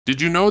Did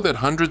you know that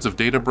hundreds of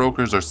data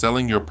brokers are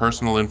selling your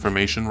personal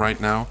information right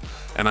now?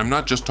 And I'm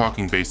not just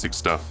talking basic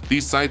stuff.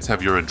 These sites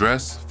have your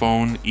address,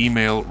 phone,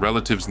 email,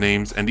 relatives'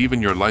 names, and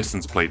even your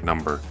license plate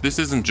number. This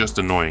isn't just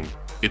annoying.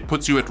 It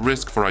puts you at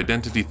risk for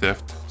identity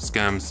theft,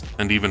 scams,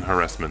 and even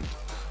harassment.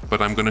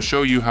 But I'm going to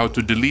show you how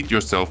to delete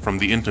yourself from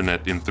the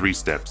internet in 3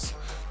 steps.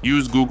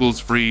 Use Google's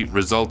free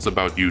Results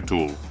About You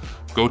tool.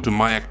 Go to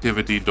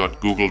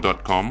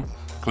myactivity.google.com,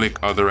 click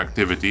Other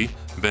Activity,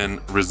 then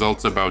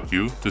Results About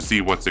You to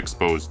see what's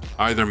exposed.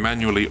 Either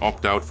manually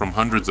opt out from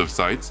hundreds of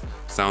sites,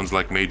 sounds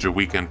like major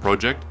weekend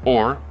project,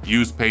 or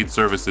use paid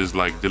services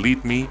like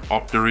Delete Me,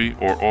 Optory,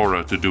 or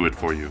Aura to do it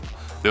for you.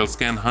 They'll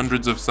scan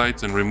hundreds of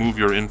sites and remove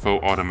your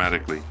info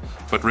automatically.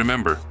 But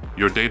remember,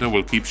 your data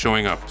will keep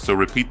showing up, so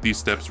repeat these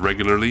steps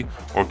regularly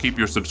or keep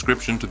your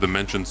subscription to the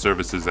mentioned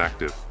services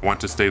active. Want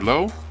to stay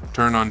low?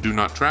 Turn on Do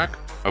Not Track,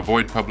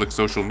 avoid public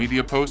social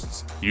media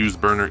posts, use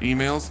burner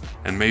emails,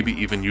 and maybe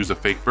even use a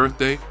fake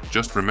birthday.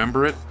 Just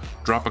remember it.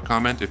 Drop a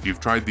comment if you've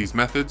tried these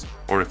methods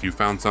or if you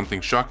found something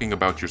shocking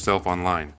about yourself online.